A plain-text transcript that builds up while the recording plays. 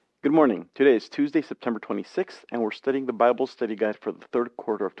Good morning. Today is Tuesday, September 26th, and we're studying the Bible study guide for the third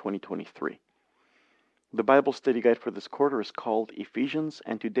quarter of 2023. The Bible study guide for this quarter is called Ephesians,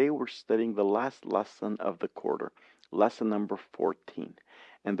 and today we're studying the last lesson of the quarter, lesson number 14.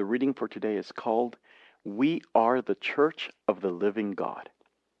 And the reading for today is called, We Are the Church of the Living God.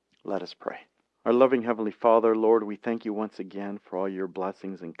 Let us pray. Our loving Heavenly Father, Lord, we thank you once again for all your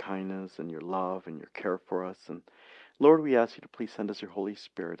blessings and kindness and your love and your care for us. And Lord, we ask you to please send us your Holy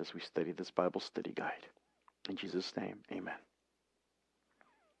Spirit as we study this Bible study guide. In Jesus' name, amen.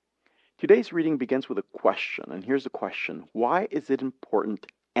 Today's reading begins with a question, and here's the question. Why is it important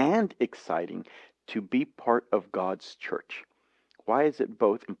and exciting to be part of God's church? Why is it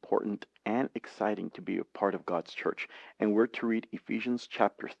both important and exciting to be a part of God's church? And we're to read Ephesians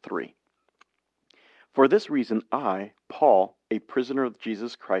chapter 3. For this reason, I, Paul, a prisoner of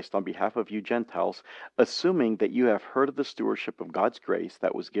Jesus Christ on behalf of you Gentiles, assuming that you have heard of the stewardship of God's grace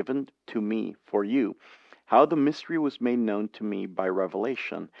that was given to me for you, how the mystery was made known to me by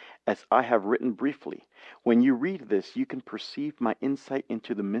revelation, as I have written briefly. When you read this, you can perceive my insight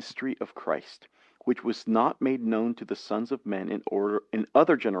into the mystery of Christ, which was not made known to the sons of men in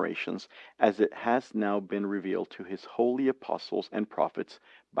other generations, as it has now been revealed to his holy apostles and prophets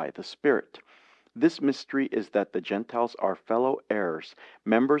by the Spirit. This mystery is that the Gentiles are fellow heirs,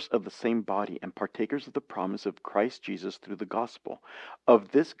 members of the same body, and partakers of the promise of Christ Jesus through the gospel.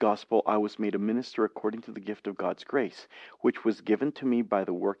 Of this gospel I was made a minister according to the gift of God's grace, which was given to me by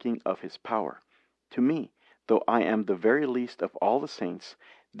the working of his power. To me, though I am the very least of all the saints,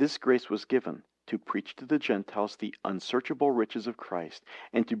 this grace was given, to preach to the Gentiles the unsearchable riches of Christ,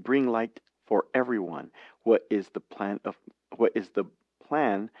 and to bring light for everyone what is the plan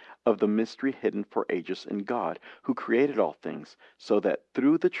of the mystery hidden for ages in God, who created all things, so that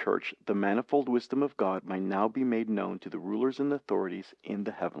through the church the manifold wisdom of God might now be made known to the rulers and authorities in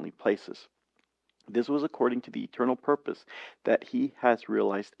the heavenly places. This was according to the eternal purpose that he has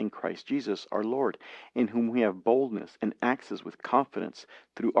realized in Christ Jesus our Lord, in whom we have boldness and access with confidence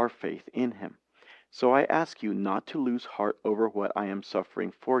through our faith in him. So I ask you not to lose heart over what I am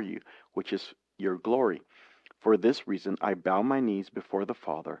suffering for you, which is your glory. For this reason I bow my knees before the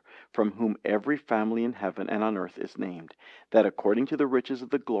Father, from whom every family in heaven and on earth is named, that according to the riches of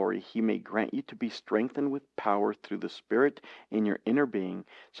the glory he may grant you to be strengthened with power through the Spirit in your inner being,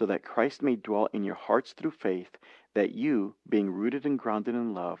 so that Christ may dwell in your hearts through faith, that you, being rooted and grounded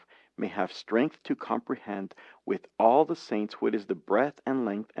in love, may have strength to comprehend with all the saints what is the breadth and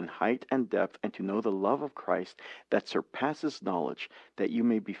length and height and depth, and to know the love of Christ that surpasses knowledge, that you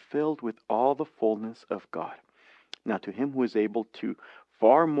may be filled with all the fullness of God. Now to him who is able to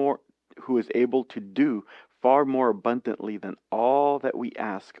do far more abundantly than all that we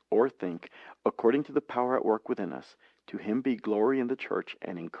ask or think, according to the power at work within us, to him be glory in the church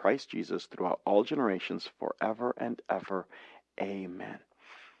and in Christ Jesus throughout all generations, forever and ever. Amen.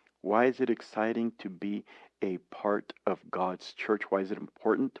 Why is it exciting to be a part of God's church? Why is it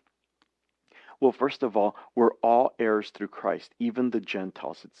important? Well, first of all, we're all heirs through Christ, even the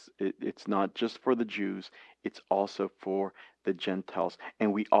Gentiles. It's not just for the Jews, it's also for the Gentiles.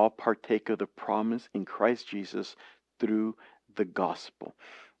 And we all partake of the promise in Christ Jesus through the gospel.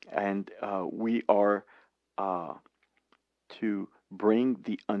 And we are to bring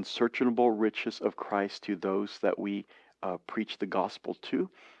the unsearchable riches of Christ to those that we preach the gospel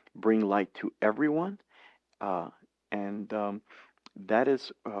to, bring light to everyone. And that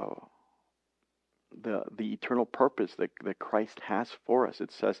is the eternal purpose that Christ has for us.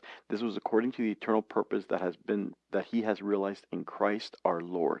 It says this was according to the eternal purpose that he has realized in Christ our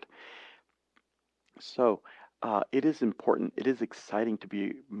Lord. So it is important, it is exciting to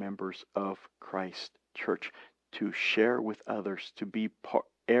be members of Christ Church, to share with others, to be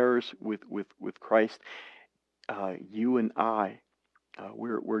heirs with Christ. You and I,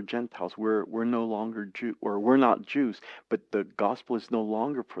 we're Gentiles. We're no longer we're not Jews, but the gospel is no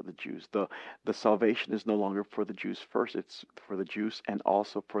longer for the Jews. The salvation is no longer for the Jews first. It's for the Jews and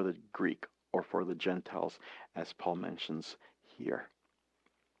also for the Greek, or for the Gentiles, as Paul mentions here.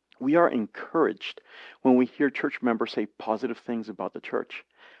 We are encouraged when we hear church members say positive things about the church.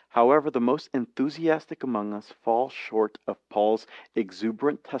 However, the most enthusiastic among us fall short of Paul's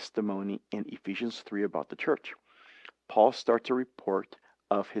exuberant testimony in Ephesians 3 about the church. Paul starts a report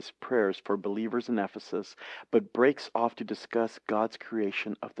of his prayers for believers in Ephesus, but breaks off to discuss God's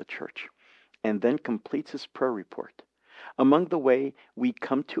creation of the church, and then completes his prayer report. Among the way we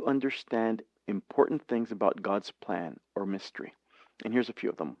come to understand important things about God's plan or mystery. And here's a few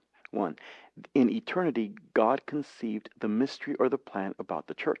of them. 1. In eternity, God conceived the mystery or the plan about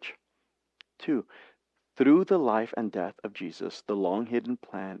the church. 2. Through the life and death of Jesus, the long-hidden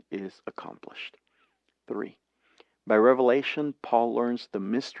plan is accomplished. 3. By revelation, Paul learns the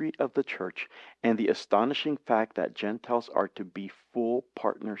mystery of the church and the astonishing fact that Gentiles are to be full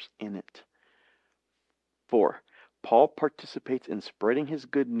partners in it. 4. Paul participates in spreading his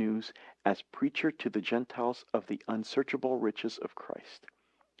good news as preacher to the Gentiles of the unsearchable riches of Christ.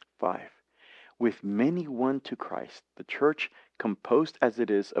 5. With many won to Christ, the church, composed as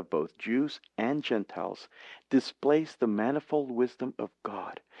it is of both Jews and Gentiles, displays the manifold wisdom of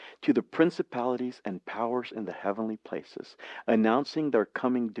God to the principalities and powers in the heavenly places, announcing their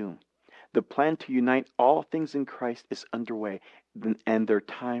coming doom. The plan to unite all things in Christ is underway, and their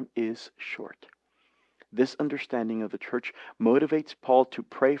time is short. This understanding of the church motivates Paul to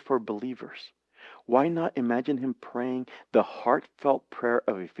pray for believers. Why not imagine him praying the heartfelt prayer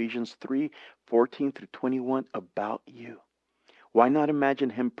of Ephesians 3:14 through 21 about you? Why not imagine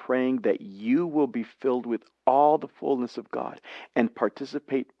him praying that you will be filled with all the fullness of God and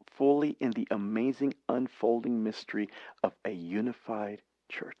participate fully in the amazing unfolding mystery of a unified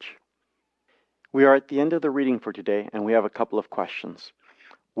church? We are at the end of the reading for today, and we have a couple of questions.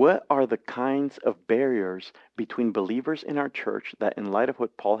 What are the kinds of barriers between believers in our church that, in light of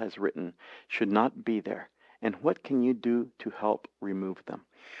what Paul has written, should not be there? And what can you do to help remove them?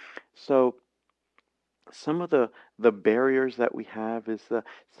 So, some of the barriers that we have is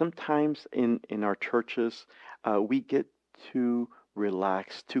sometimes in our churches, we get too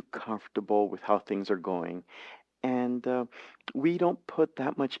relaxed, too comfortable with how things are going. And we don't put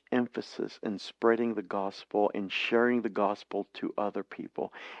that much emphasis in spreading the gospel and sharing the gospel to other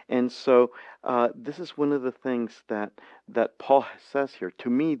people. And so this is one of the things that Paul says here. To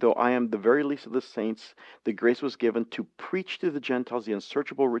me, though I am the very least of the saints, the grace was given to preach to the Gentiles the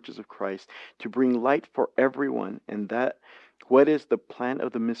unsearchable riches of Christ, to bring light for everyone, and that what is the plan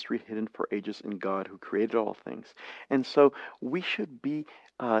of the mystery hidden for ages in God who created all things. And so we should be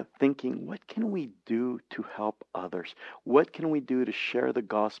thinking, what can we do to help others? What can we do to share the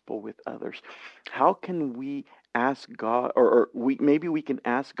gospel with others? How can we ask God, or maybe we can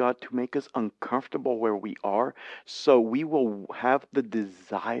ask God to make us uncomfortable where we are, so we will have the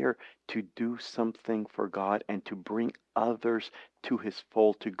desire to do something for God and to bring others to his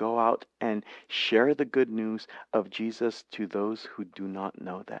fold, to go out and share the good news of Jesus to those who do not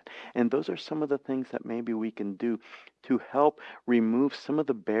know that. And those are some of the things that maybe we can do to help remove some of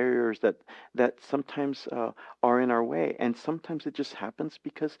the barriers that sometimes are in our way. And sometimes it just happens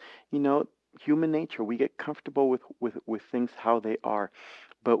because, human nature, we get comfortable with things how they are.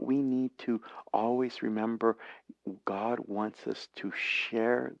 But we need to always remember God wants us to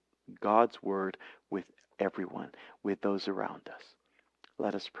share God's word with everyone, with those around us.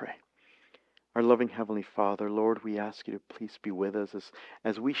 Let us pray. Our loving Heavenly Father, Lord, we ask you to please be with us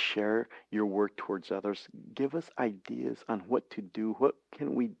as we share your word towards others. Give us ideas on what to do. What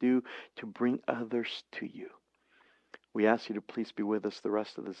can we do to bring others to you? We ask you to please be with us the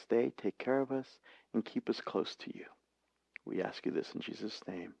rest of this day. Take care of us and keep us close to you. We ask you this in Jesus'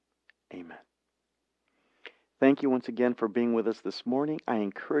 name. Amen. Thank you once again for being with us this morning. I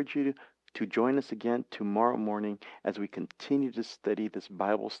encourage you to join us again tomorrow morning as we continue to study this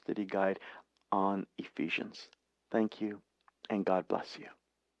Bible study guide on Ephesians. Thank you, and God bless you.